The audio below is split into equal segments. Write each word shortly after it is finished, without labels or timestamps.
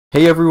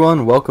Hey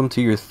everyone, welcome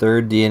to your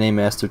third DNA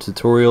Master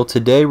tutorial.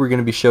 Today we're going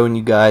to be showing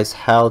you guys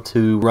how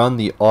to run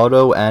the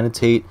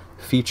auto-annotate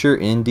feature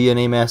in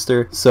DNA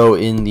Master. So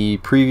in the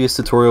previous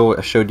tutorial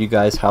I showed you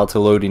guys how to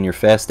load in your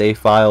FASTA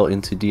file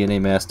into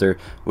DNA Master,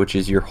 which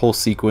is your whole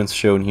sequence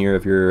shown here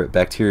of your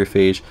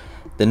bacteriophage.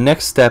 The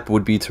next step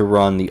would be to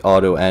run the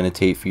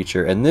auto-annotate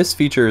feature, and this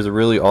feature is a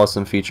really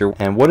awesome feature,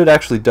 and what it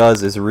actually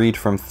does is read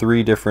from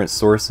 3 different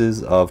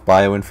sources of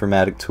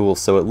bioinformatic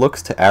tools. So it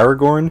looks to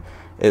Aragorn,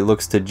 it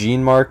looks to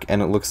GeneMark,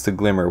 and it looks to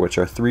Glimmer, which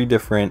are 3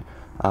 different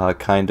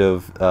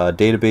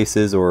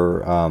databases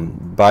or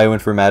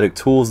bioinformatic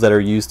tools that are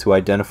used to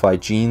identify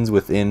genes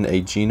within a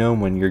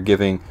genome when you're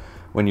giving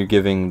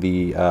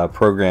the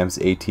programs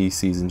A, T,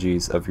 C's, and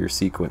G's of your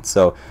sequence.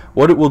 So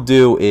what it will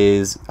do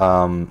is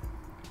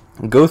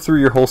go through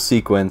your whole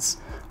sequence.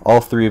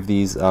 All 3 of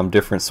these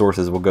different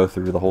sources will go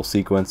through the whole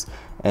sequence,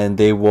 and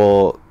they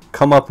will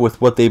come up with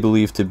what they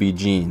believe to be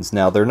genes.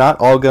 Now they're not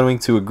all going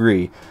to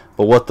agree,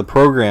 but what the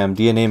program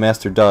DNA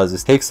Master does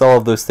is takes all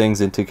of those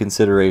things into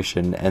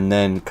consideration and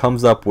then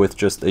comes up with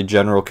just a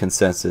general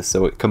consensus.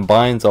 So it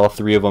combines all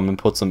 3 of them and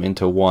puts them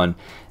into one,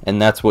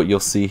 and that's what you'll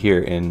see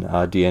here in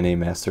DNA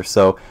Master.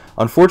 So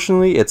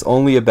unfortunately it's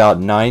only about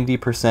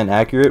 90%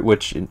 accurate,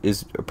 which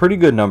is a pretty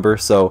good number.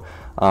 So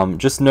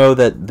just know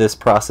that this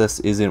process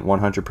isn't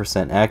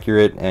 100%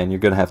 accurate, and you're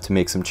going to have to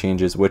make some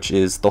changes, which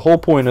is the whole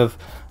point of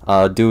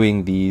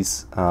doing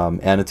these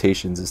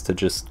annotations, is to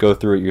just go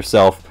through it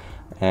yourself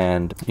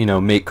and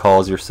make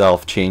calls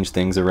yourself, change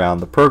things around.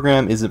 The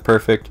program isn't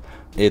perfect,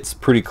 it's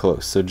pretty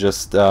close, so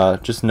just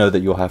know that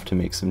you'll have to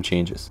make some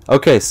changes.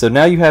 Okay, so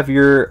now you have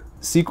your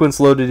sequence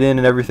loaded in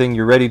and everything,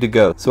 you're ready to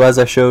go. So as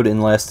I showed in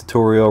the last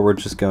tutorial, we're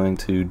just going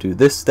to do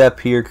this step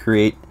here,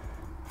 create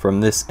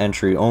from this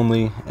entry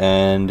only,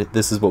 and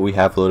this is what we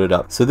have loaded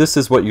up. So this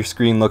is what your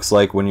screen looks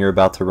like when you're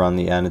about to run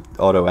the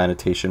auto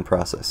annotation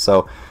process.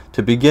 So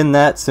to begin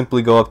that,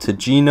 simply go up to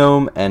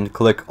Genome and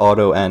click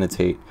Auto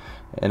Annotate,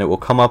 and it will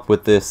come up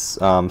with this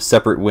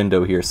separate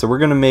window here. So we're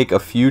going to make a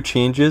few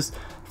changes.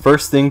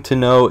 First thing to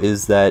know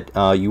is that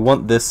you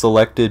want this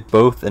selected,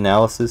 both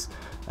analyses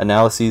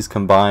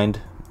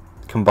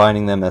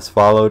combining them as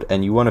followed,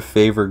 and you want to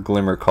favor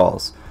Glimmer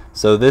calls.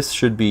 So this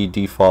should be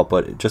default,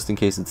 but just in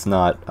case it's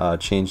not,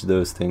 change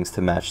those things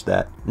to match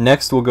that.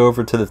 Next we'll go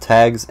over to the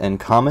Tags and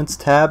Comments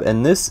tab,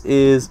 and this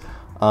is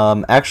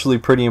actually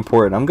pretty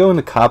important. I'm going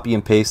to copy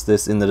and paste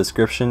this in the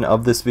description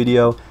of this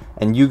video,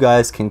 and you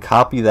guys can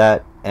copy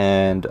that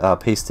and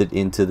paste it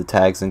into the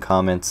tags and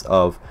comments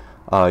of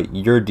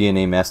your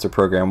DNA Master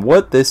program.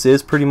 What this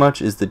is pretty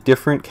much is the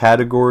different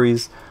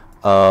categories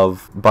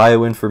of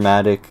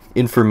bioinformatic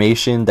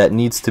information that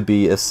needs to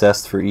be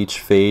assessed for each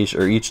phage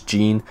or each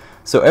gene.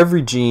 So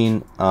every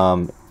gene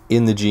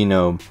in the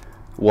genome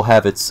will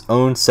have its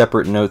own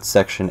separate notes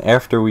section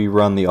after we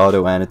run the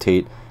auto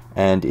annotate,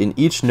 and in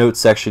each note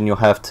section you'll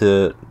have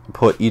to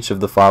put each of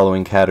the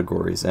following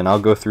categories, and I'll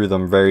go through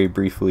them very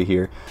briefly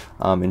here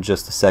in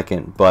just a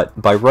second.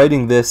 But by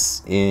writing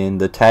this in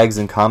the tags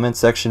and comments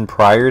section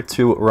prior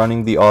to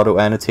running the auto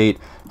annotate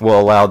will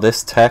allow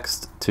this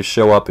text to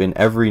show up in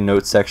every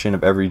note section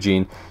of every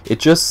gene. It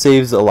just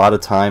saves a lot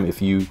of time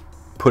if you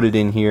put it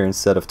in here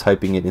instead of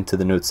typing it into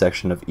the note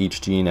section of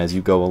each gene as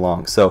you go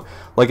along. So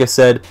like I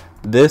said,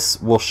 this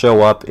will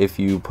show up if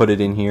you put it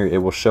in here.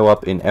 It will show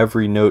up in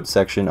every note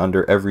section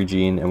under every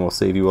gene and will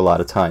save you a lot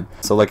of time.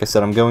 So like I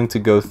said, I'm going to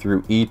go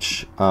through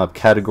each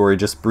category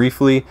just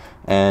briefly,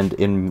 and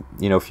in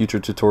future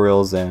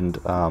tutorials and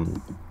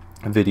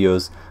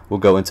videos we'll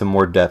go into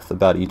more depth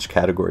about each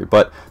category.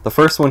 But the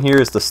first one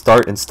here is the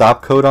start and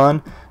stop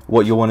codon.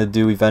 What you'll want to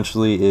do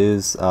eventually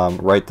is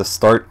write the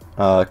start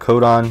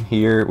codon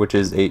here, which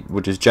is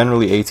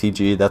generally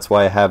ATG. That's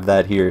why I have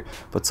that here,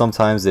 but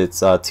sometimes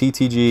it's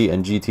TTG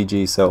and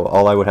GTG, so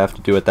all I would have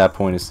to do at that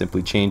point is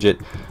simply change it,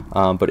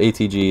 but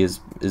ATG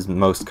is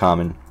most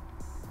common.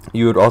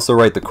 You would also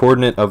write the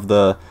coordinate of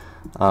the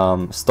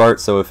start,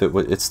 so if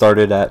it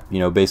started at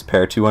base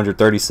pair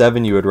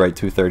 237, you would write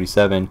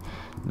 237,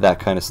 that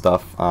kind of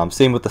stuff.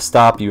 Same with the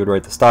stop, you would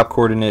write the stop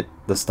coordinate,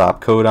 the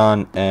stop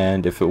codon,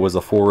 and if it was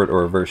a forward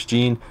or reverse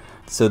gene.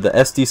 So the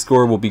SD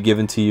score will be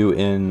given to you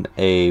in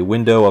a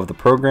window of the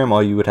program.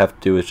 All you would have to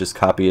do is just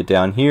copy it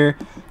down here,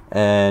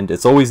 and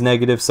it's always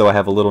negative, so I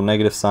have a little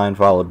negative sign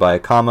followed by a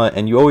comma,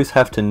 and you always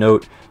have to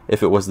note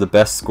if it was the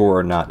best score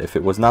or not. If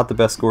it was not the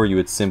best score, you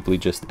would simply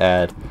just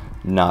add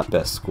not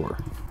best score.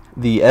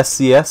 The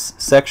SCS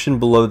section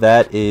below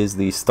that is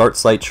the start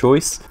site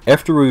choice.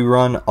 After we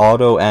run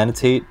auto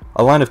annotate,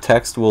 a line of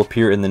text will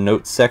appear in the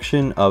notes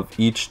section of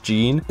each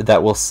gene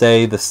that will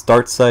say the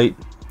start site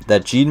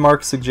that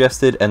GeneMark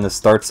suggested and the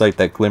start site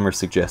that Glimmer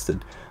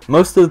suggested.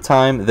 Most of the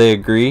time they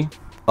agree,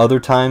 other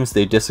times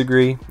they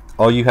disagree.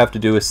 All you have to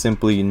do is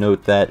simply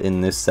note that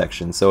in this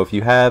section. So if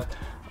you have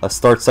a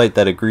start site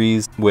that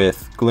agrees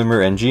with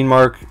Glimmer and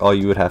GeneMark, all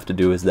you would have to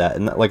do is that.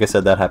 And like I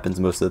said, that happens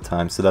most of the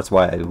time, so that's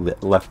why I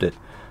left it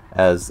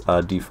as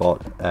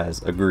default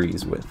as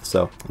agrees with.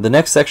 So the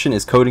next section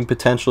is coding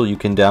potential. You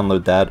can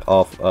download that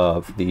off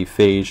of the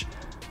phage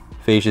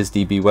Phages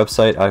DB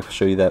website. I'll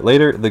show you that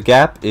later. The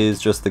gap is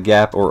just the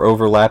gap or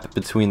overlap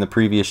between the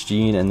previous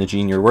gene and the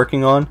gene you're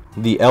working on.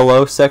 The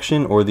LO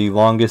section, or the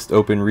longest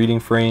open reading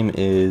frame,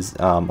 is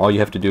all you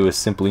have to do is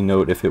simply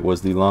note if it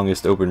was the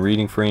longest open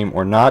reading frame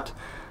or not.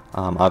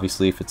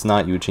 Obviously, if it's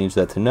not, you would change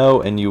that to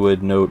no, and you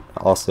would note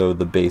also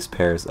the base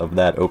pairs of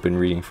that open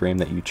reading frame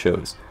that you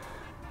chose.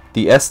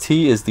 The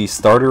ST is the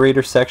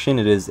Starterator section.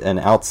 It is an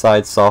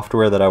outside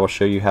software that I will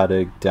show you how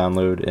to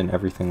download and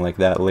everything like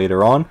that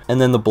later on.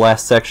 And then the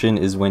BLAST section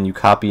is when you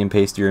copy and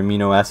paste your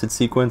amino acid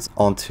sequence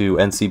onto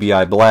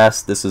NCBI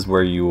BLAST. This is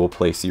where you will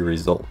place your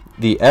result.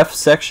 The F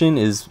section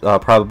is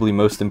probably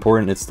most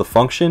important. It's the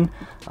function.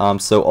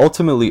 So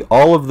ultimately,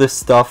 all of this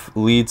stuff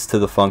leads to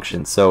the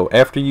function. So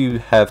after you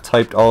have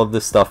typed all of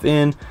this stuff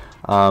in,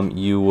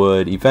 you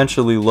would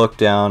eventually look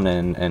down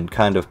and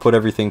kind of put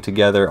everything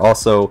together.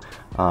 Also,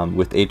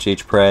 with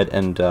HHpred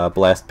and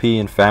BlastP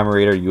and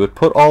Phamerator, you would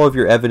put all of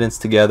your evidence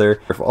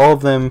together. If all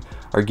of them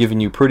are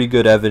giving you pretty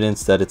good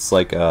evidence that it's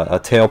like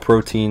a tail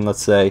protein,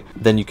 let's say,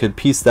 then you could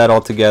piece that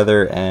all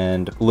together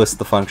and list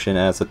the function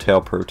as a tail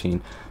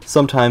protein.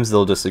 Sometimes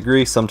they'll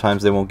disagree,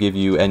 sometimes they won't give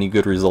you any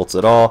good results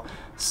at all.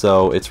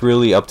 So it's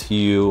really up to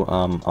you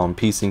on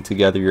piecing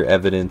together your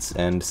evidence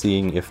and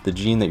seeing if the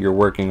gene that you're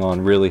working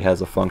on really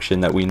has a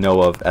function that we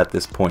know of at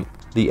this point.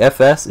 The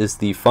FS is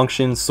the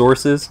function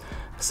sources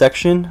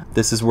section.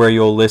 This is where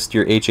you'll list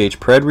your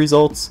HHpred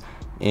results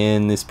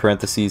in this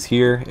parentheses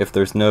here. If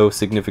there's no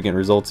significant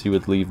results, you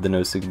would leave the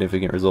no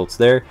significant results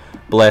there.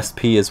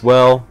 BlastP as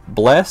well.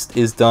 BLAST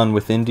is done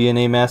within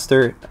DNA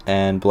Master,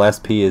 and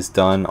BlastP is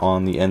done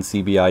on the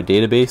NCBI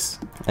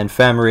database, and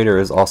Phamerator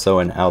is also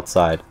an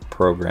outside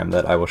program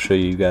that I will show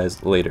you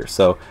guys later.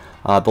 So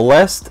the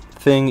last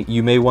thing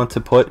you may want to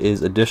put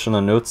is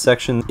additional notes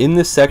section. In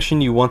this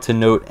section, you want to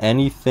note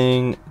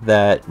anything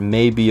that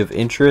may be of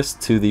interest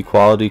to the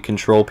quality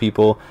control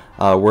people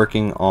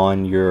working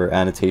on your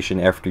annotation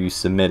after you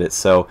submit it.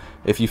 So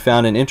if you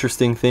found an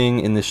interesting thing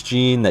in this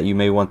gene that you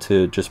may want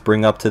to just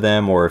bring up to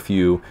them, or if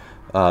you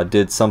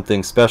did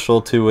something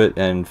special to it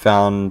and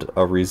found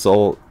a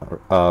result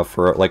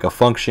for like a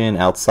function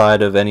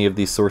outside of any of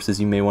these sources,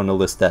 you may want to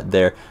list that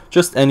there.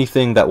 Just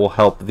anything that will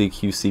help the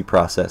QC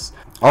process.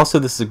 Also,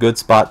 this is a good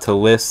spot to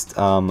list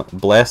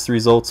BLAST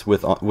results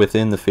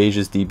within the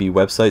Phages DB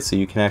website, so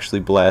you can actually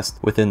BLAST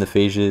within the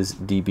Phages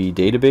DB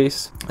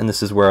database, and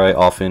this is where I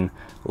often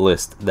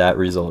list that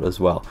result as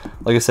well.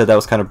 Like I said, that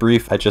was kind of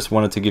brief. I just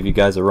wanted to give you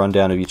guys a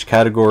rundown of each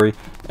category,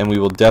 and we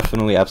will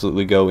definitely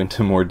absolutely go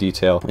into more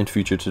detail in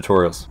future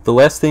tutorials. The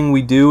last thing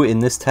we do in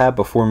this tab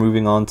before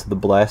moving on to the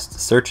BLAST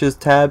searches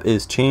tab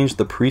is change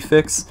the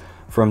prefix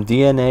from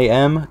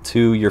DNAM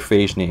to your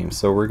phage name.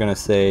 So we're going to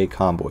say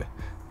Comboy.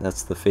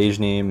 That's the phage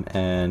name,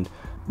 and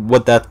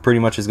what that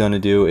pretty much is going to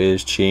do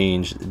is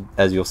change,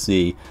 as you'll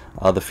see,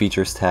 the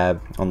features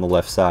tab on the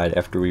left side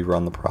after we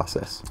run the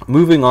process.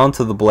 Moving on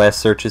to the BLAST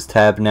searches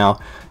tab. Now,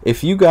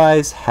 if you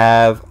guys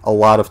have a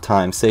lot of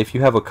time, say if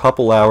you have a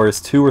couple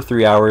hours, 2 or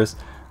 3 hours,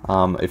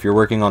 if you're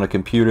working on a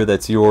computer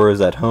that's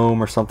yours at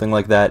home or something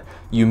like that,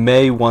 you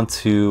may want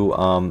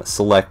to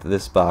select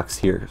this box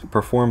here,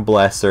 perform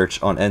BLAST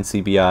search on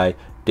NCBI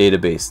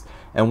database.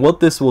 And what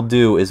this will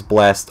do is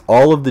blast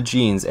all of the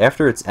genes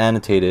after it's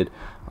annotated,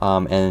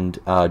 and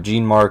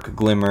GeneMark,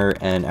 Glimmer,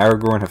 and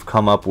Aragorn have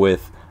come up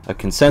with a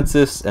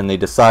consensus, and they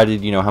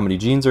decided, you know, how many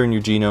genes are in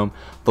your genome.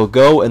 They'll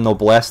go and they'll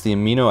blast the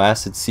amino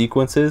acid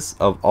sequences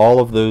of all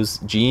of those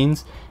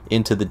genes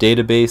into the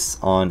database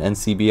on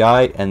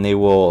NCBI, and they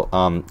will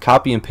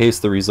copy and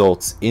paste the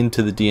results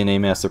into the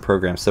DNA Master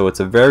program. So it's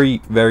a very,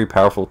 very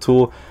powerful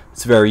tool.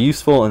 It's very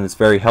useful and it's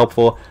very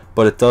helpful,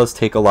 but it does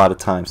take a lot of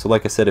time. So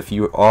like I said, if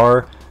you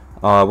are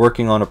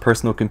working on a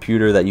personal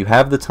computer that you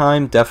have the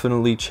time,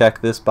 definitely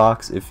check this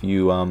box. If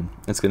you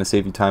it's going to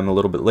save you time a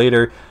little bit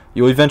later.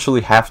 You'll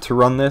eventually have to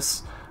run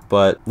this,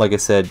 but like I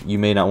said, you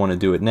may not want to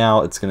do it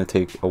now. It's going to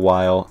take a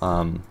while,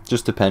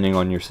 just depending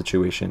on your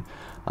situation.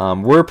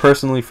 We're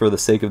personally, for the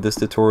sake of this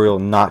tutorial,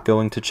 not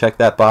going to check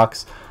that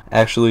box.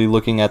 Actually,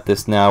 looking at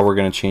this now, we're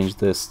going to change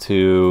this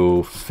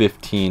to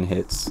 15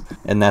 hits,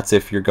 and that's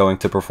if you're going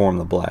to perform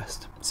the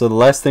blast. So the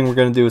last thing we're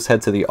going to do is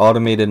head to the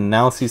Automated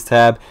Analyses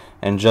tab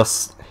and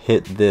just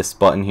hit this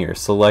button here,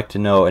 select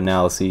no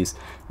analyses,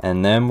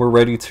 and then we're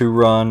ready to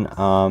run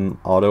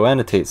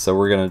Auto-Annotate. So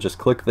we're going to just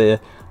click the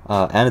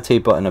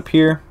annotate button up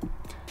here,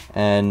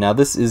 and now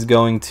this is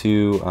going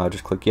to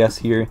just click yes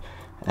here,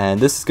 and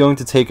this is going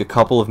to take a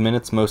couple of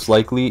minutes most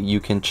likely. You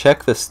can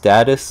check the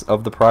status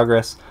of the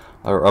progress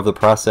or of the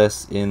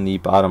process in the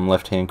bottom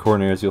left hand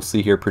corner, as you'll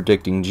see here,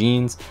 predicting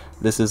genes.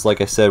 This is, like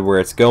I said, where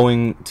it's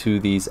going to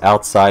these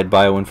outside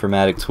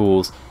bioinformatic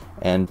tools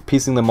and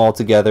piecing them all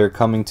together,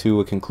 coming to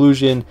a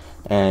conclusion,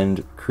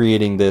 and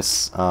creating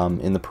this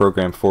in the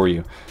program for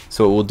you.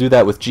 So it will do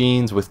that with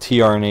genes, with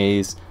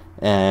tRNAs,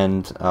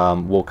 and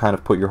we'll kind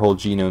of put your whole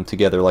genome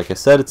together. Like I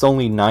said, it's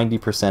only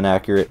 90%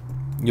 accurate.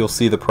 you'll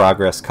see the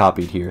progress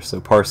copied here. So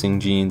parsing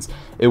genes,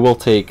 it will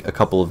take a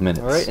couple of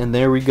minutes. Alright, and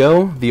there we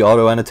go. The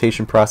auto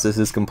annotation process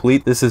is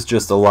complete. This is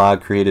just a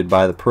log created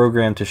by the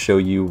program to show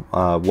you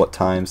what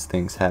times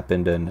things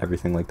happened and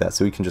everything like that.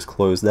 So we can just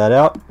close that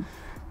out,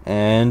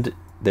 and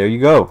there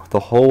you go. The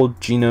whole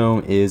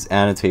genome is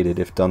annotated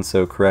if done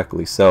so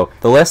correctly. So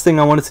the last thing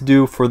I wanted to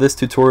do for this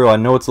tutorial, I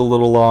know it's a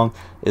little long,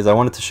 is I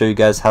wanted to show you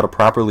guys how to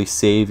properly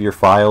save your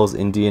files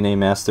in DNA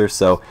Master.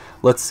 So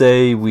let's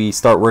say we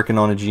start working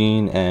on a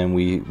gene and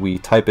we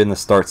type in the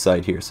start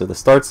site here. So the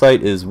start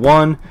site is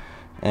 1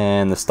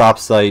 and the stop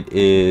site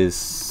is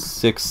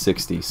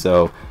 660.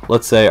 So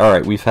let's say,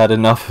 alright, we've had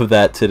enough of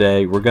that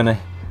today. We're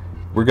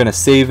gonna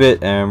save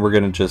it and we're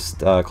gonna just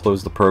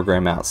close the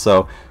program out.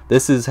 So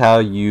this is how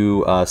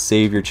you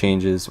save your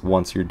changes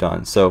once you're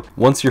done. So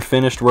once you're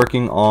finished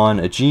working on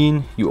a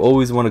gene, you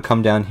always want to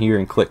come down here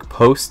and click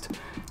post.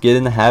 Get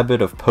in the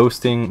habit of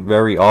posting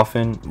very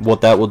often.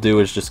 What that will do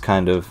is just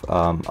kind of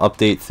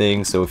update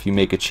things. So if you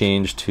make a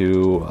change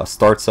to a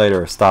start site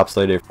or a stop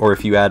site, or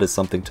if you added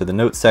something to the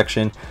notes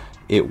section,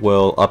 it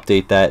will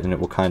update that and it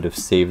will kind of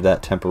save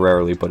that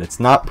temporarily, but it's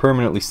not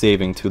permanently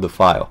saving to the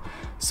file.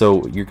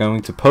 So you're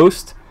going to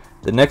post.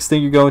 The next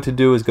thing you're going to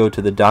do is go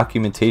to the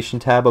documentation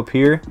tab up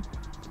here.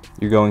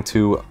 You're going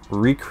to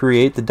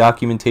recreate the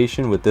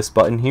documentation with this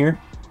button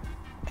here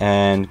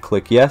and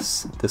click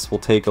yes. This will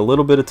take a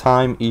little bit of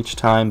time each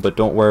time, but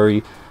don't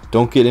worry,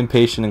 don't get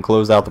impatient and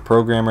close out the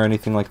program or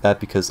anything like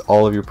that, because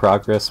all of your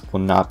progress will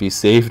not be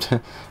saved.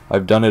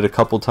 I've done it a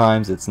couple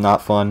times, it's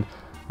not fun.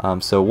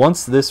 So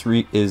once this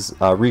is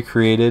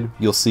recreated,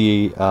 you'll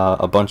see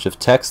a bunch of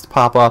text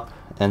pop up,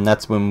 and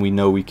that's when we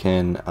know we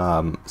can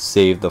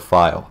save the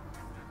file.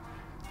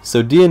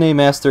 So DNA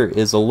Master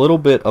is a little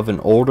bit of an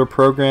older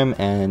program,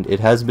 and it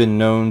has been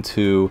known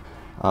to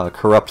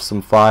corrupt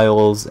some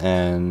files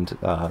and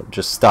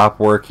just stop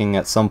working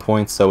at some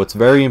point. So it's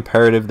very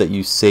imperative that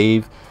you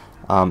save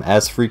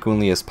as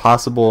frequently as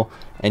possible,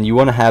 and you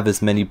want to have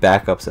as many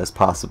backups as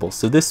possible.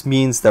 So this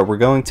means that we're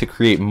going to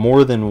create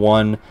more than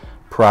one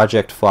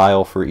project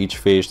file for each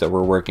phage that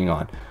we're working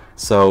on.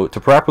 So to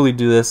properly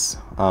do this,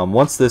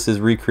 once this is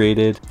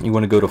recreated, you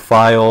want to go to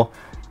File,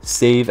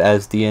 Save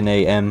as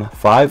DNA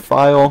M5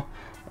 file,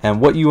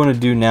 and what you want to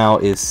do now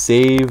is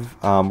save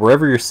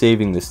wherever you're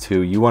saving this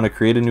to. You want to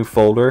create a new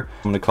folder.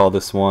 I'm going to call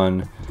this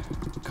one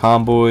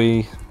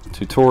Convoy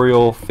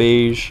Tutorial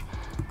Phage,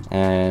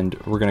 and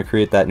we're going to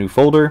create that new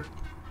folder.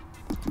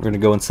 We're going to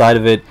go inside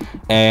of it,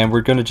 and we're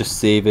going to just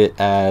save it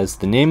as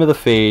the name of the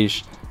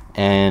phage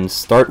and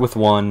start with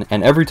 1,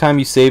 and every time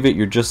you save it,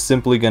 you're just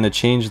simply going to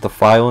change the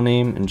file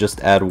name and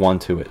just add 1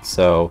 to it.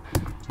 So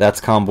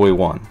that's Convoy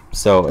 1.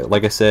 So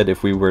like I said,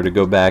 if we were to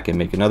go back and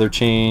make another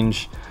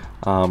change,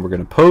 we're going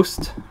to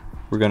post,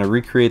 we're going to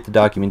recreate the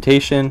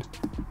documentation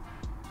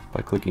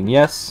by clicking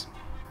yes,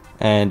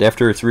 and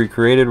after it's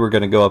recreated, we're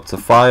going to go up to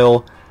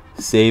File,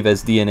 Save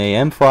as DNA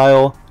M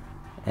file,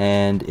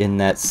 and in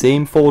that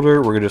same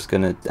folder, we're just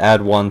going to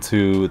add 1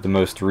 to the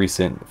most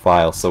recent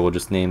file. So we'll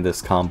just name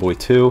this Convoy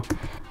 2.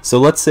 So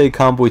let's say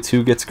Convoy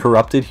 2 gets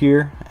corrupted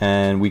here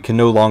and we can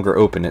no longer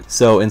open it.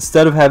 So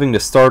instead of having to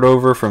start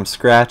over from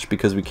scratch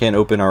because we can't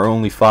open our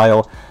only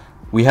file,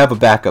 we have a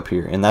backup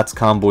here, and that's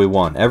Convoy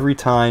 1. Every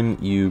time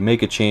you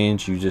make a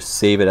change, you just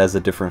save it as a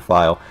different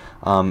file.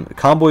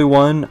 Convoy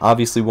 1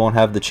 obviously won't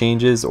have the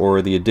changes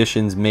or the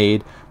additions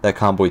made that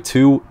Convoy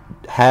 2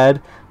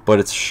 had, but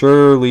it's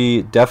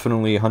surely,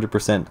 definitely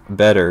 100%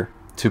 better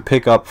to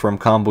pick up from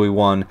Convoy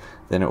 1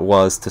 than it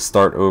was to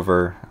start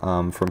over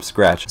from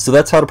scratch. So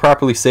that's how to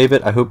properly save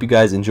it. I hope you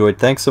guys enjoyed.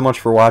 Thanks so much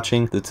for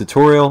watching the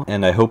tutorial,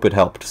 and I hope it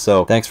helped.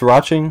 So thanks for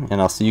watching,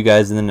 and I'll see you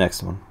guys in the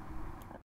next one.